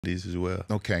these as well.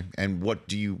 Okay, and what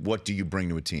do you bring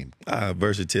to a team?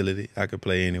 Versatility. I could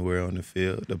play anywhere on the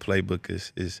field. The playbook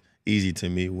is easy to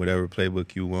me. Whatever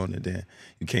playbook you want, and then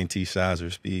you can't teach size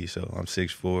or speed. So I'm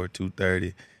 6'4",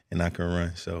 230, and I can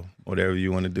run. So whatever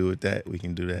you want to do with that, we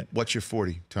can do that. What's your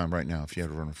 40 time right now if you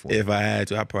had to run a 40? If I had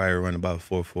to, I'd probably run about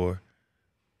 4'4",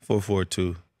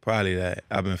 4'4'2". Probably that.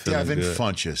 I've been feeling Devin good.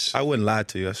 Funchess. I wouldn't lie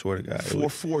to you. I swear to God.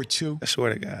 4'4'2"? I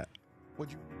swear to God.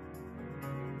 What'd you